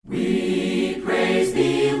Praise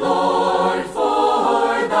thee, Lord,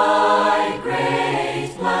 for thy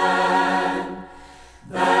great plan,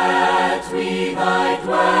 that we thy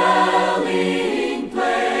dwelling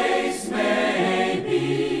place may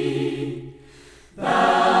be.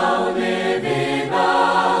 Thou live in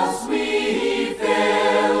us, we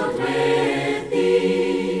filled with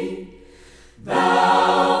thee.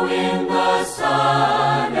 Thou in the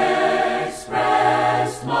Son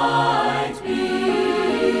expressed might be.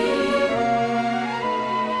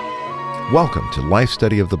 Welcome to Life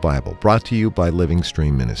Study of the Bible, brought to you by Living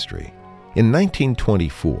Stream Ministry. In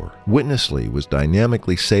 1924, Witness Lee was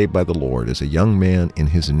dynamically saved by the Lord as a young man in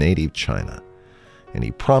his native China, and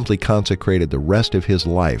he promptly consecrated the rest of his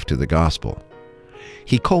life to the gospel.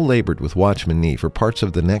 He co-labored with Watchman Nee for parts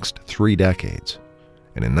of the next 3 decades,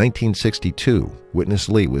 and in 1962, Witness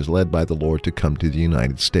Lee was led by the Lord to come to the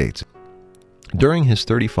United States. During his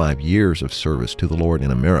 35 years of service to the Lord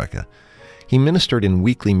in America, he ministered in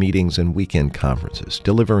weekly meetings and weekend conferences,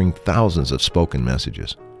 delivering thousands of spoken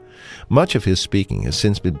messages. Much of his speaking has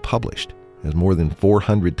since been published as more than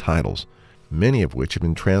 400 titles, many of which have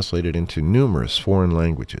been translated into numerous foreign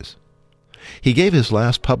languages. He gave his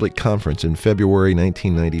last public conference in February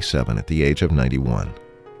 1997 at the age of 91.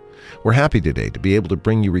 We're happy today to be able to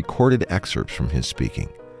bring you recorded excerpts from his speaking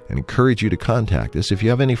and encourage you to contact us if you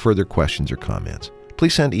have any further questions or comments.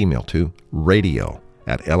 Please send email to radio@lsm.org.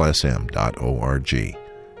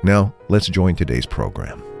 Now, let's join today's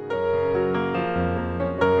program.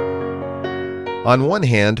 On one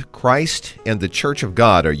hand, Christ and the Church of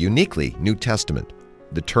God are uniquely New Testament.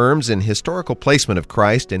 The terms and historical placement of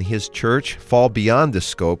Christ and His church fall beyond the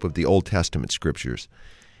scope of the Old Testament scriptures.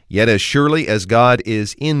 Yet as surely as God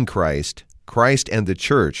is in Christ, Christ and the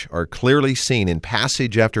church are clearly seen in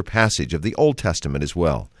passage after passage of the Old Testament as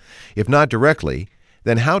well. If not directly,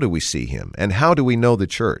 then how do we see Him, and how do we know the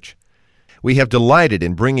church? We have delighted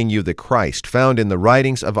in bringing you the Christ found in the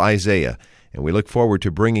writings of Isaiah, and we look forward to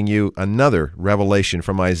bringing you another revelation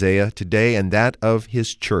from Isaiah today, and that of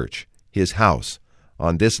His church, His house,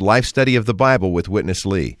 on this Life Study of the Bible with Witness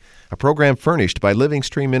Lee, a program furnished by Living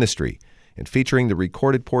Stream Ministry and featuring the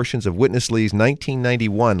recorded portions of Witness Lee's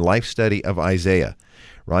 1991 Life Study of Isaiah.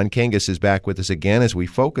 Ron Kangas is back with us again as we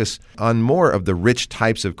focus on more of the rich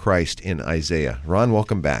types of Christ in Isaiah. Ron,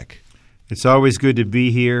 welcome back. It's always good to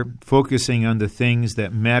be here, focusing on the things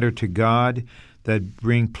that matter to God, that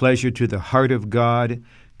bring pleasure to the heart of God,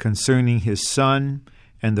 concerning His Son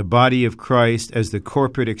and the body of Christ as the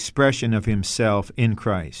corporate expression of Himself in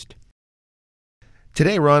Christ.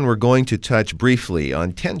 Today, Ron, we're going to touch briefly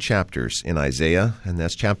on 10 chapters in Isaiah, and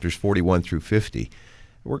that's chapters 41 through 50.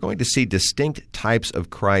 We're going to see distinct types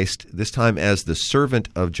of Christ, this time as the servant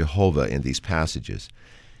of Jehovah in these passages.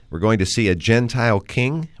 We're going to see a Gentile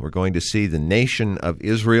king. We're going to see the nation of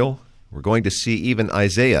Israel. We're going to see even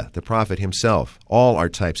Isaiah, the prophet himself. All are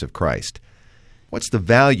types of Christ. What's the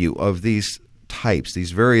value of these types,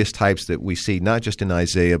 these various types that we see not just in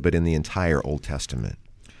Isaiah but in the entire Old Testament?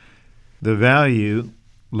 The value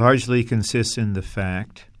largely consists in the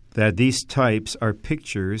fact that these types are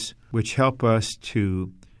pictures which help us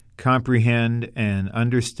to comprehend and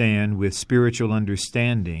understand with spiritual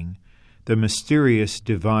understanding the mysterious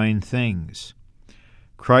divine things.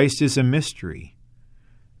 Christ is a mystery.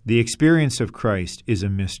 The experience of Christ is a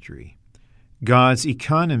mystery. God's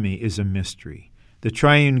economy is a mystery. The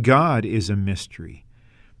triune God is a mystery.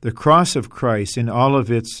 The cross of Christ in all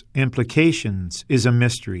of its implications is a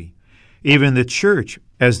mystery. Even the church,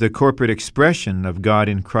 as the corporate expression of God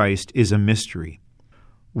in Christ, is a mystery.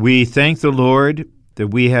 We thank the Lord that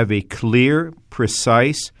we have a clear,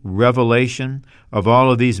 precise revelation of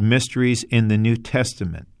all of these mysteries in the New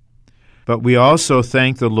Testament. But we also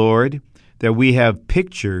thank the Lord that we have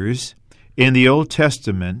pictures in the Old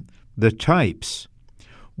Testament, the types.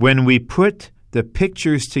 When we put the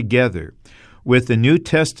pictures together with the New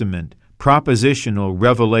Testament propositional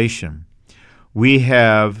revelation, we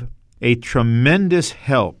have a tremendous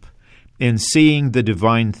help in seeing the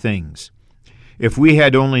divine things. If we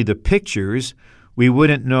had only the pictures, we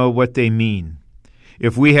wouldn't know what they mean.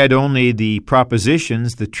 If we had only the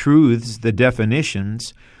propositions, the truths, the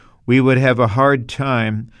definitions, we would have a hard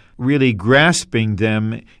time really grasping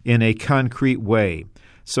them in a concrete way.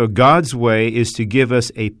 So God's way is to give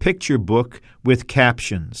us a picture book with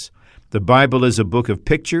captions. The Bible is a book of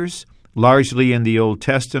pictures, largely in the Old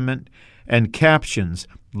Testament, and captions,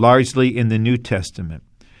 largely in the New Testament.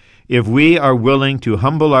 If we are willing to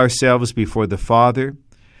humble ourselves before the Father,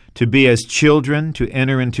 to be as children to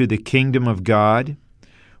enter into the kingdom of God,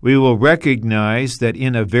 we will recognize that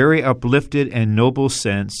in a very uplifted and noble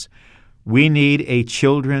sense, we need a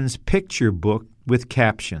children's picture book with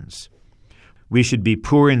captions. We should be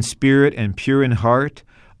poor in spirit and pure in heart,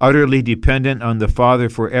 utterly dependent on the Father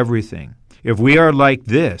for everything. If we are like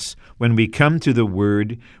this, when we come to the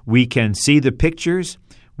Word, we can see the pictures,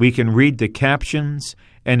 we can read the captions,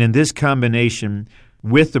 and in this combination,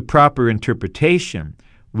 with the proper interpretation,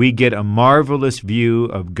 we get a marvelous view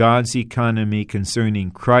of God's economy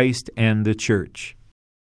concerning Christ and the church.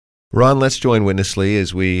 Ron, let's join Witness Lee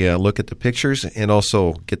as we look at the pictures and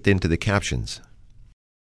also get into the captions.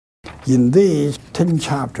 In these 10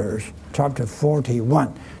 chapters, chapter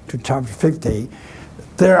 41 to chapter 50,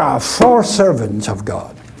 there are 4 servants of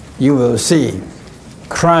God. You will see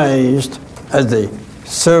Christ as the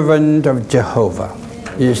servant of Jehovah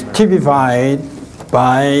is typified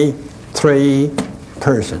by 3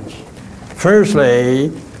 persons.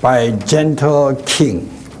 Firstly, by a gentle king.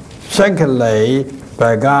 Secondly,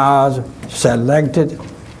 by God's selected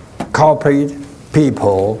corporate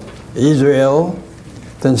people, Israel.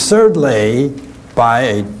 Then thirdly, by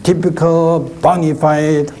a typical bona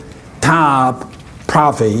fide top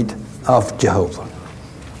prophet of Jehovah.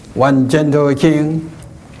 One gentle king,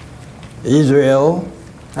 Israel,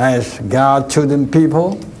 as God's chosen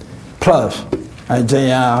people, plus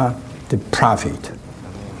Isaiah the prophet.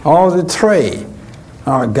 All the 3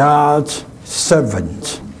 are God's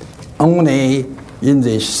servants, only in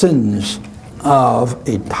the sense of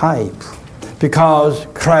a type, because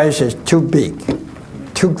Christ is too big,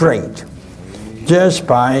 too great. Just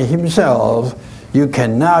by himself, you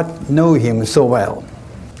cannot know him so well.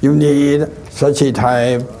 You need such a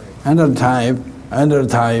type, another type, another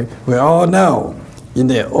type. We all know in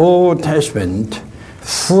the Old Testament,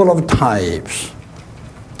 full of types,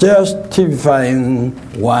 just typifying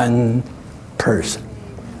one person.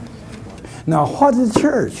 Now, what is the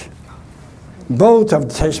church? Both of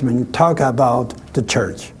the Testament talk about the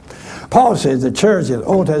church. Paul says the church in the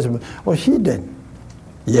Old Testament was hidden.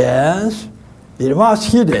 Yes, it was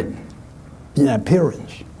hidden in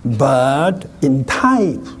appearance, but in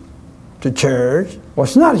type, the church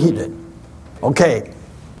was not hidden. Okay,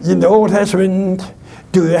 in the Old Testament,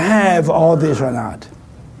 do you have all this or not?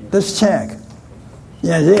 Let's check.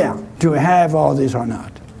 Yeah. Do you have all this or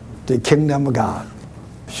not? The kingdom of God.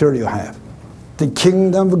 Sure you have. The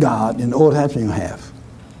kingdom of God in the Old Testament you have.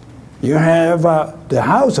 You have the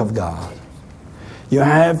house of God. You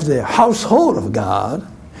have the household of God.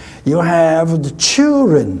 You have the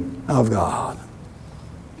children of God.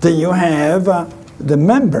 Then you have the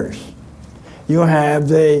members. You have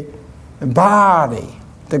the body,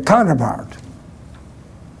 the counterpart.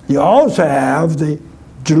 You also have the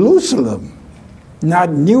Jerusalem.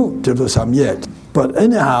 Not New Jerusalem yet, but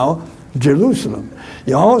anyhow, Jerusalem.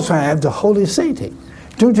 You also have the holy city.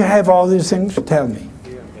 Don't you have all these things? Tell me.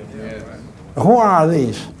 Who are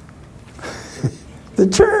these? The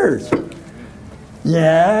church.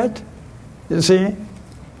 Yet, you see,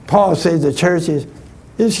 Paul says the church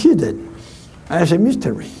is hidden as a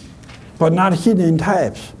mystery, but not hidden in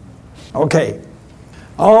types. Okay.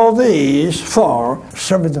 All these 4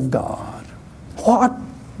 servants of God, what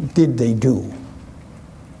did they do?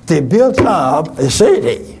 They built up a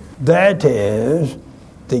city. That is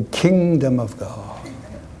the kingdom of God.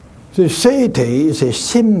 The city is a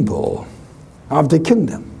symbol of the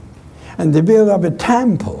kingdom. And they built up a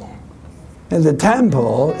temple. And the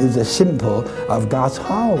temple is a symbol of God's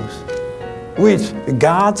house, with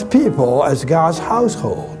God's people as God's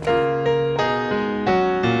household.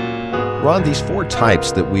 Ron, these 4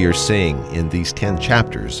 types that we are seeing in these 10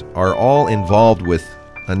 chapters are all involved with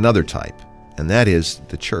another type, and that is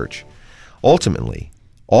the church. Ultimately,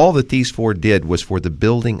 all that these 4 did was for the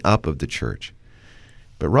building up of the church.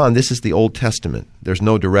 But Ron, this is the Old Testament. There's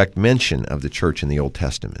no direct mention of the church in the Old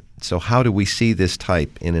Testament. So how do we see this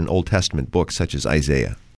type in an Old Testament book such as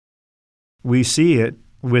Isaiah? We see it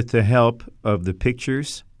with the help of the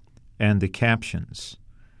pictures and the captions.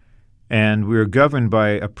 And we're governed by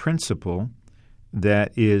a principle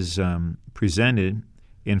that is presented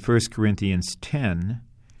in 1 Corinthians 10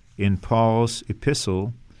 in Paul's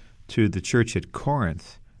epistle to the church at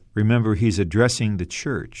Corinth. Remember, he's addressing the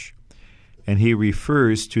church, and he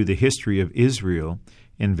refers to the history of Israel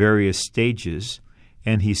in various stages,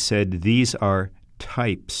 and he said these are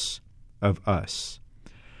types of us.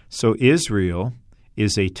 So Israel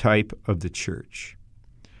is a type of the church.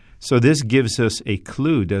 So this gives us a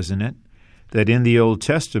clue, doesn't it, that in the Old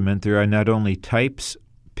Testament there are not only types,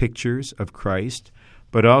 pictures of Christ,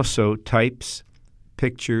 but also types,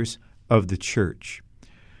 pictures of the church.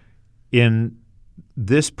 In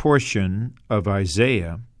this portion of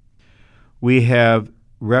Isaiah, we have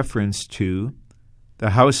reference to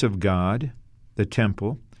the house of God, the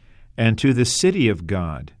temple, and to the city of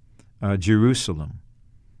God, Jerusalem.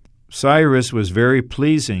 Cyrus was very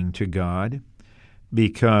pleasing to God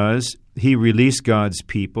because he released God's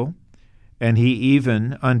people, and he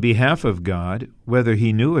even, on behalf of God, whether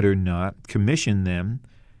he knew it or not, commissioned them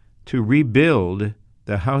to rebuild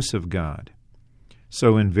the house of God.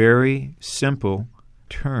 So in very simple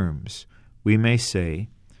terms, we may say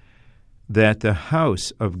that the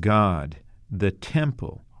house of God, the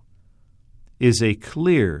temple, is a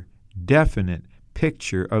clear, definite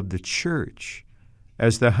picture of the church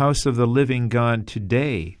as the house of the living God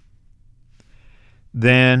today.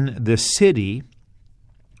 Then the city,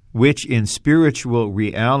 which in spiritual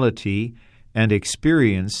reality and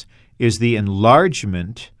experience is the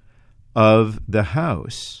enlargement of the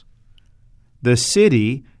house, the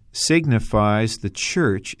city signifies the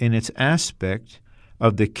church in its aspect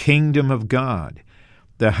of the kingdom of God.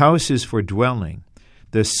 The house is for dwelling.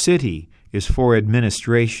 The city is for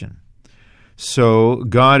administration. So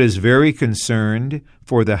God is very concerned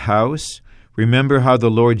for the house. Remember how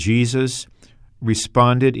the Lord Jesus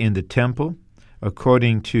responded in the temple,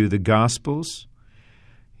 according to the Gospels.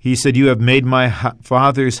 He said, "You have made my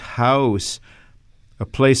Father's house a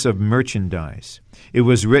place of merchandise." It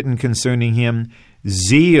was written concerning him,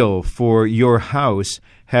 "Zeal for your house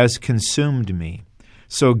has consumed me."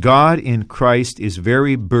 So God in Christ is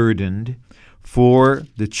very burdened for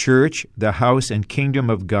the church, the house and kingdom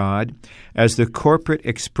of God, as the corporate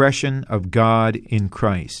expression of God in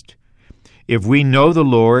Christ. If we know the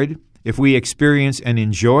Lord, if we experience and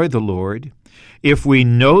enjoy the Lord, if we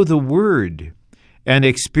know the Word and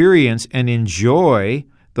experience and enjoy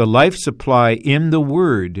the life supply in the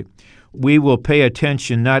Word, we will pay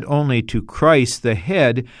attention not only to Christ, the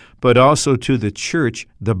head, but also to the church,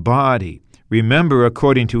 the body. Remember,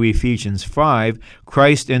 according to Ephesians 5,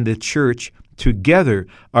 Christ and the church together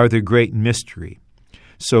are the great mystery.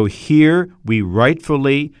 So here we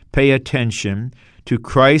rightfully pay attention to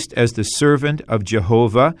Christ as the servant of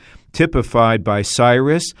Jehovah, typified by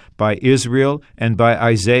Cyrus, by Israel, and by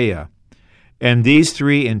Isaiah. And these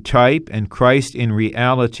three in type and Christ in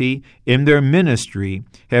reality, in their ministry,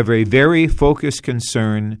 have a very focused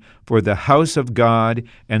concern for the house of God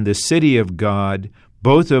and the city of God,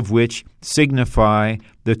 both of which signify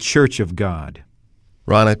the church of God.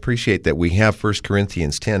 Ron, I appreciate that we have 1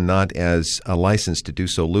 Corinthians 10 not as a license to do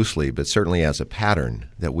so loosely, but certainly as a pattern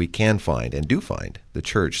that we can find and do find the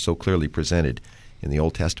church so clearly presented in the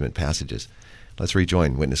Old Testament passages. Let's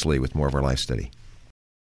rejoin Witness Lee with more of our life study.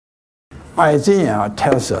 Isaiah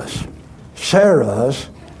tells us Cyrus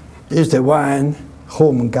is the one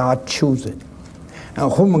whom God chosen,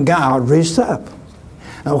 and whom God raised up,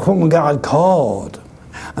 and whom God called,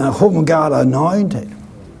 and whom God anointed.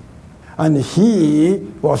 And he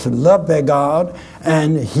was loved by God,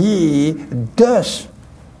 and he does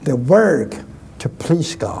the work to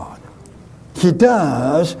please God. He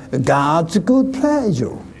does God's good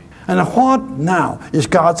pleasure. And what now is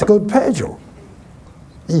God's good pleasure?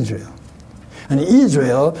 Israel. And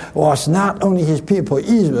Israel was not only his people,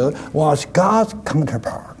 Israel was God's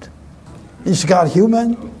counterpart. Is God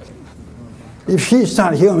human? If he's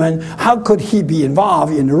not human, how could he be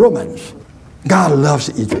involved in the Romans? God loves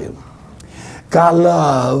Israel. God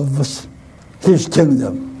loves his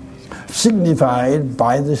kingdom, signified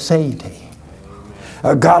by the city.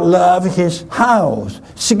 God loves his house,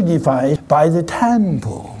 signified by the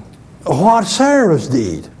temple. What Cyrus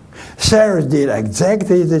did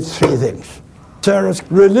exactly the three things. Cyrus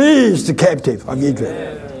released the captive of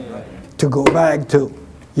Israel to go back to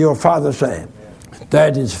your father's land.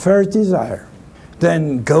 That is first desire.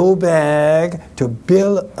 Then go back to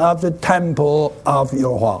build up the temple of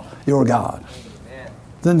your God.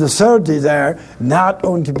 Then the third desire, not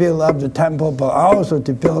only to build up the temple, but also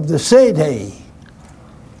to build up the city.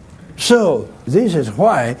 So this is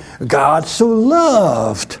why God so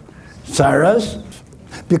loved Cyrus,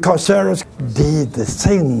 because Cyrus did the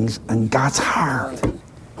things in God's heart.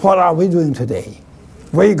 What are we doing today?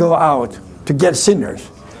 We go out to get sinners.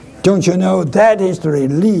 Don't you know that is to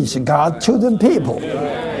release God's chosen people?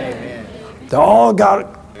 They all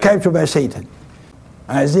got captured by Satan.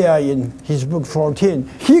 Isaiah in his book 14,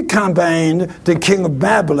 he combined the king of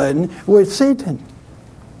Babylon with Satan.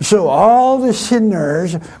 So all the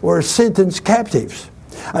sinners were Satan's captives.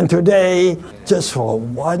 And today, just for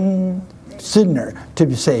one sinner to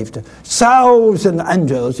be saved, 1,000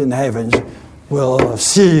 angels in the heavens will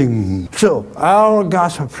sing. So our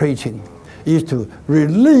gospel preaching is to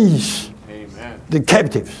release the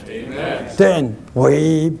captives. Amen. Then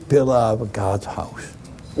we build up God's house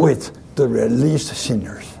with the released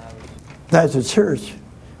sinners. That's the church.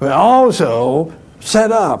 We also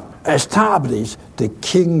set up, establish the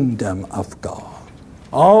kingdom of God.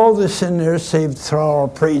 All the sinners saved through our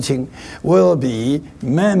preaching will be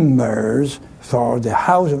members for the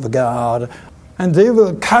house of God, and they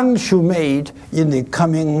will consummate in the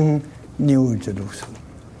coming New Jerusalem.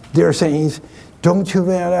 Dear saints, don't you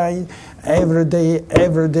realize every day,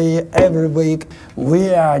 every week,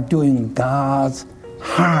 we are doing God's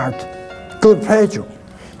heart good pleasure?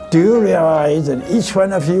 Do you realize that each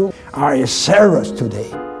one of you are a Cyrus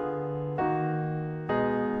today?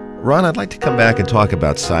 Ron, I'd like to come back and talk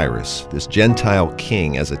about Cyrus, this Gentile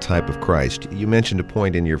king as a type of Christ. You mentioned a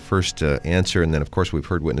point in your first answer, and then, of course, we've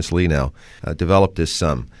heard Witness Lee now develop this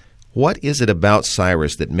some. What is it about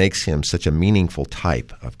Cyrus that makes him such a meaningful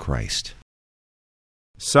type of Christ?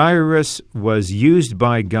 Cyrus was used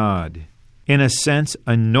by God, in a sense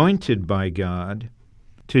anointed by God,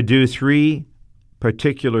 to do three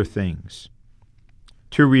particular things: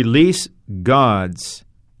 to release God's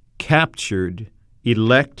captured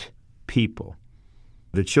elect people.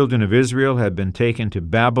 The children of Israel had been taken to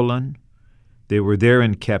Babylon. They were there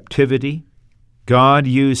in captivity. God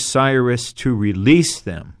used Cyrus to release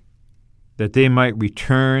them, that they might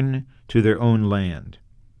return to their own land.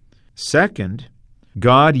 Second,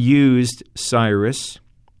 God used Cyrus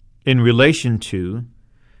in relation to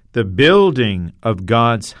the building of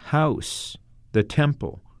God's house, the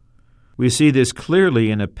temple. We see this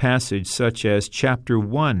clearly in a passage such as chapter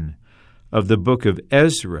 1 of the book of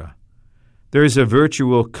Ezra. There's a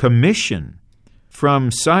virtual commission from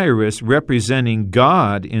Cyrus representing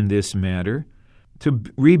God in this matter to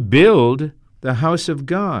rebuild the house of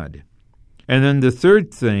God. And then the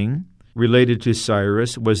third thing related to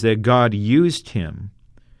Cyrus was that God used him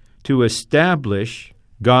to establish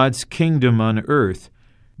God's kingdom on earth.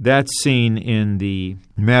 That's seen in the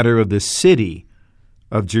matter of the city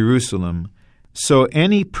of Jerusalem. So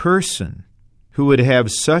any person who would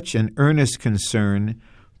have such an earnest concern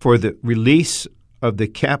for the release of the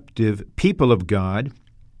captive people of God,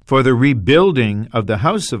 for the rebuilding of the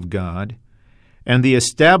house of God, and the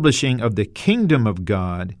establishing of the kingdom of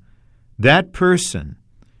God, that person,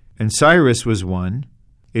 and Cyrus was one,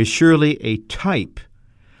 is surely a type,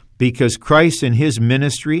 because Christ in his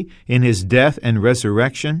ministry, in his death and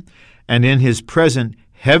resurrection, and in his present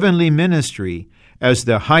heavenly ministry as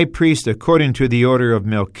the high priest according to the order of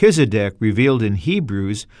Melchizedek revealed in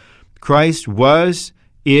Hebrews, Christ was,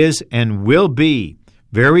 is, and will be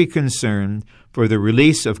very concerned for the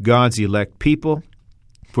release of God's elect people,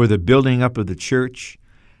 for the building up of the church,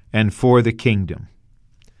 and for the kingdom.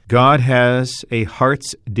 God has a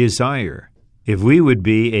heart's desire. If we would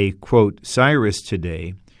be a, quote, Cyrus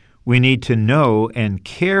today, we need to know and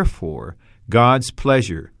care for God's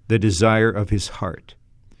pleasure, the desire of his heart.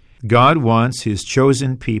 God wants his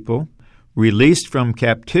chosen people released from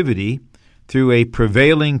captivity through a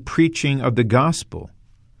prevailing preaching of the gospel.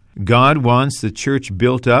 God wants the church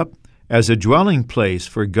built up as a dwelling place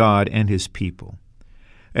for God and his people.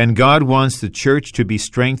 And God wants the church to be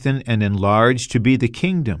strengthened and enlarged to be the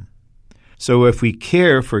kingdom. So if we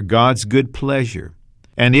care for God's good pleasure,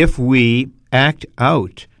 and if we act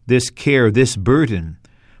out this care, this burden,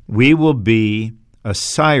 we will be a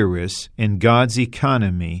Cyrus in God's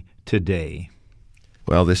economy today.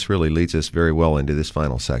 Well, this really leads us very well into this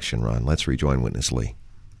final section, Ron. Let's rejoin Witness Lee.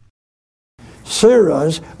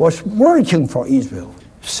 Cyrus was working for Israel.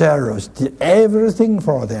 Cyrus did everything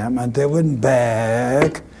for them, and they went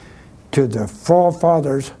back to their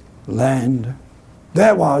forefathers' land.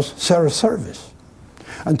 That was Cyrus' service.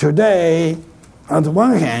 And today, on the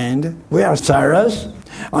one hand, we are Cyrus.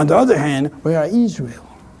 On the other hand, we are Israel.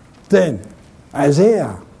 Then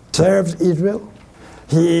Isaiah served Israel.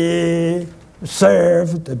 He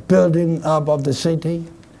served the building up of the city.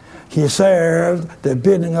 He served the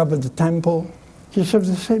building up of the temple. He served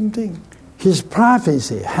the same thing. His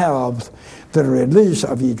prophecy helped the release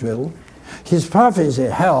of Israel. His prophecy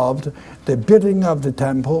helped the building of the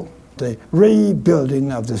temple, the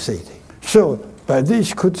rebuilding of the city. So by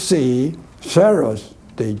this could see Cyrus,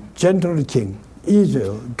 the gentle king,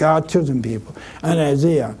 Israel, God's chosen people, and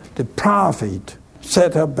Isaiah, the prophet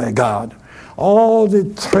set up by God. All the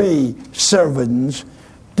three servants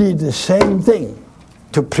did the same thing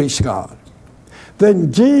to preach God.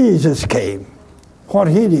 Then Jesus came. What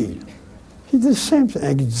he did? He did the same thing,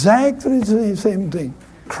 exactly the same thing.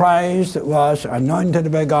 Christ was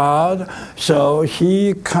anointed by God, so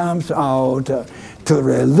he comes out to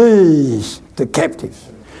release the captives.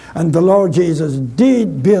 And the Lord Jesus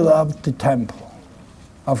did build up the temple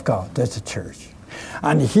of God, that's the church.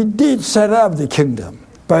 And he did set up the kingdom.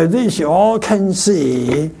 By this you all can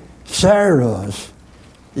see Cyrus,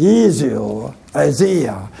 Israel,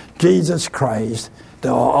 Isaiah, Jesus Christ, they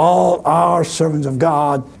are all our servants of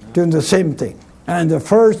God doing the same thing. And the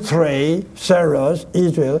first three, Sarah,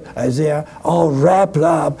 Israel, Isaiah, all wrapped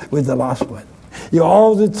up with the last one. In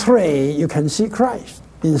all the three, you can see Christ.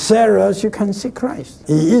 In Sarah, you can see Christ.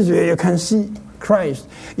 In Israel, you can see Christ.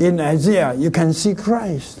 In Isaiah, you can see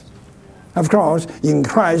Christ. Of course, in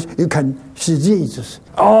Christ, you can see Jesus.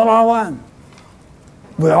 All are one.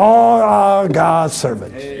 We all are God's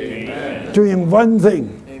servants. Amen. Doing one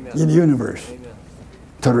thing in the universe. Amen.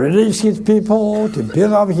 To release his people, to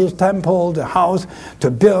build up his temple, the house,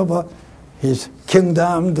 to build up his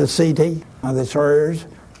kingdom, the city, and the church.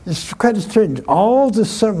 It's quite strange. All the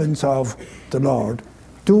servants of the Lord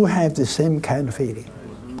do have the same kind of feeling.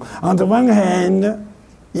 On the one hand,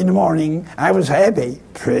 in the morning, I was happy.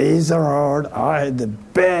 Praise the Lord, I had the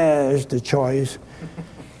best choice.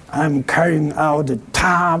 I'm carrying out the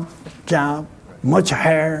top job, much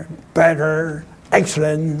higher, better,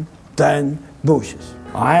 excellent than Bush's.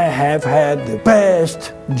 I have had the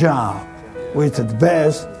best job with the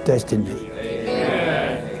best destiny.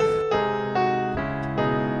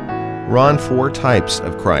 Ron, 4 types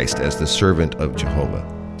of Christ as the servant of Jehovah.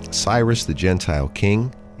 Cyrus, the Gentile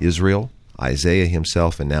king, Israel, Isaiah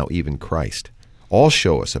himself, and now even Christ. All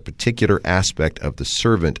show us a particular aspect of the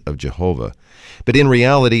servant of Jehovah. But in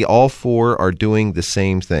reality, all 4 are doing the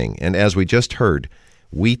same thing. And as we just heard,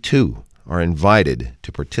 we too are invited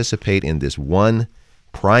to participate in this one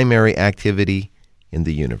primary activity in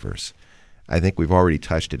the universe. I think we've already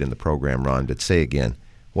touched it in the program, Ron, but say again,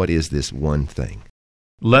 what is this one thing?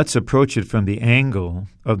 Let's approach it from the angle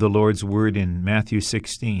of the Lord's word in Matthew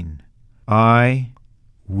 16. I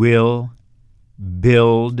will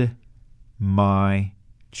build my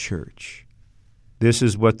church. This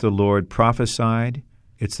is what the Lord prophesied.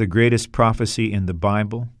 It's the greatest prophecy in the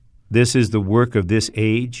Bible. This is the work of this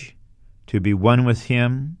age, to be one with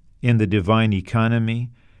Him in the divine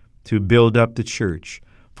economy, to build up the church.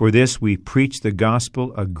 For this we preach the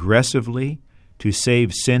gospel aggressively to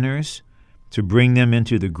save sinners, to bring them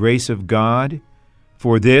into the grace of God.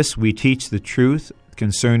 For this we teach the truth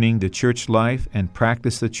concerning the church life and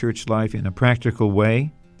practice the church life in a practical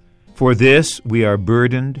way. For this we are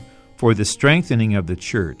burdened for the strengthening of the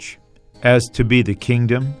church as to be the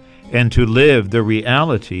kingdom and to live the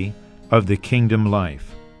reality of the kingdom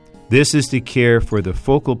life. This is to care for the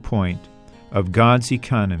focal point of God's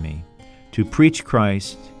economy, to preach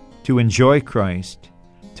Christ, to enjoy Christ,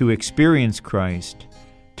 to experience Christ,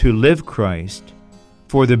 to live Christ,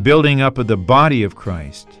 for the building up of the body of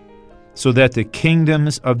Christ, so that the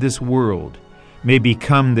kingdoms of this world may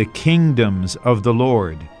become the kingdoms of the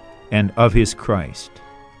Lord and of His Christ.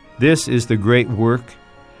 This is the great work,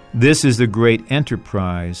 this is the great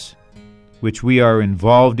enterprise which we are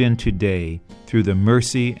involved in today through the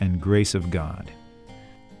mercy and grace of God.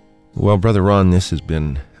 Well, Brother Ron, this has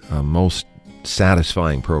been a most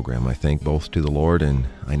satisfying program, I think, both to the Lord and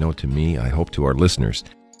I know to me, I hope to our listeners.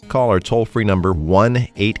 Call our toll-free number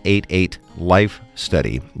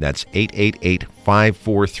 1-888-LIFE-STUDY. That's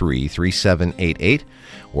 888-543-3788.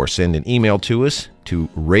 Or send an email to us to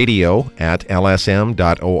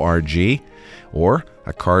radio@lsm.org. Or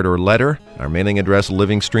a card or letter. Our mailing address,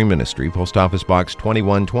 Living Stream Ministry, Post Office Box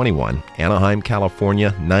 2121, Anaheim,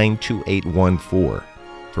 California, 92814.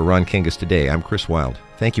 For Ron Kingus today, I'm Chris Wilde.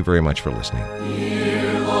 Thank you very much for listening.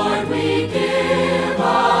 Dear Lord, we give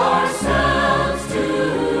ourselves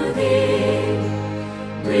to Thee.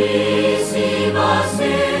 Receive us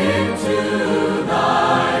into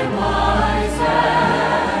Thy wise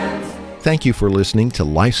hands. Thank you for listening to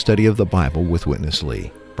Life Study of the Bible with Witness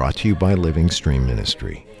Lee, brought to you by Living Stream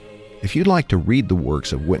Ministry. If you'd like to read the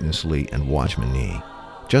works of Witness Lee and Watchman Nee,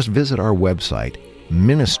 just visit our website,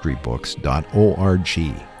 ministrybooks.org.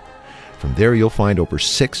 From there you'll find over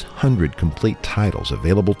 600 complete titles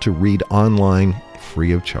available to read online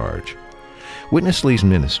free of charge. Witness Lee's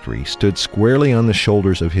ministry stood squarely on the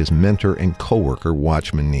shoulders of his mentor and co-worker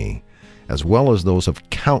Watchman Nee, as well as those of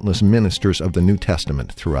countless ministers of the New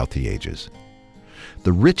Testament throughout the ages.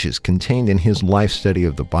 The riches contained in his life study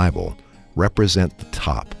of the Bible represent the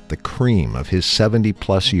top, the cream of his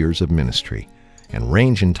 70-plus years of ministry, and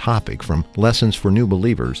range in topic from lessons for new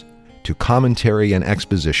believers to commentary and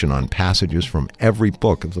exposition on passages from every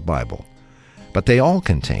book of the Bible. But they all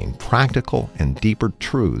contain practical and deeper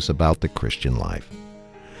truths about the Christian life.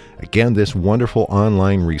 Again, this wonderful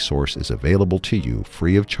online resource is available to you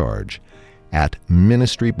free of charge at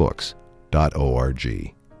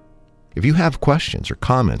ministrybooks.org. If you have questions or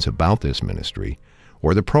comments about this ministry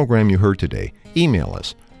or the program you heard today, email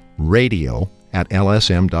us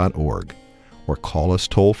radio@lsm.org or call us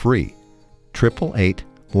toll-free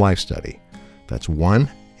 888-LIFE-STUDY. That's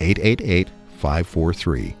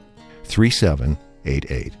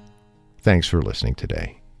 1-888-543-3788. Thanks for listening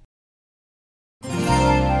today.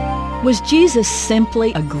 Was Jesus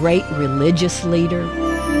simply a great religious leader?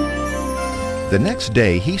 The next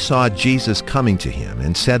day he saw Jesus coming to him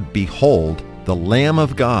and said, "Behold, the Lamb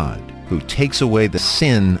of God, who takes away the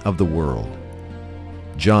sin of the world."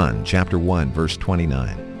 John chapter 1, verse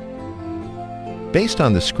 29. Based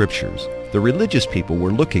on the scriptures, the religious people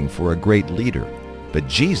were looking for a great leader, but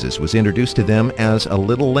Jesus was introduced to them as a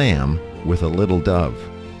little lamb with a little dove.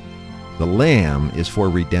 The lamb is for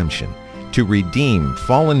redemption, to redeem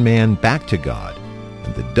fallen man back to God,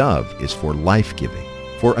 and the dove is for life-giving,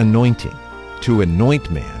 for anointing, to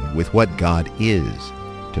anoint man with what God is,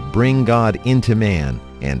 to bring God into man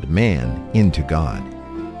and man into God.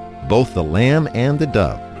 Both the lamb and the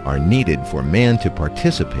dove are needed for man to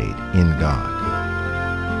participate in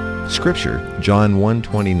God. Scripture, John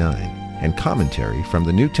 1:29, and commentary from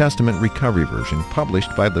the New Testament Recovery Version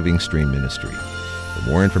published by Living Stream Ministry. For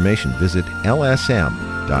more information, visit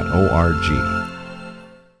lsm.org.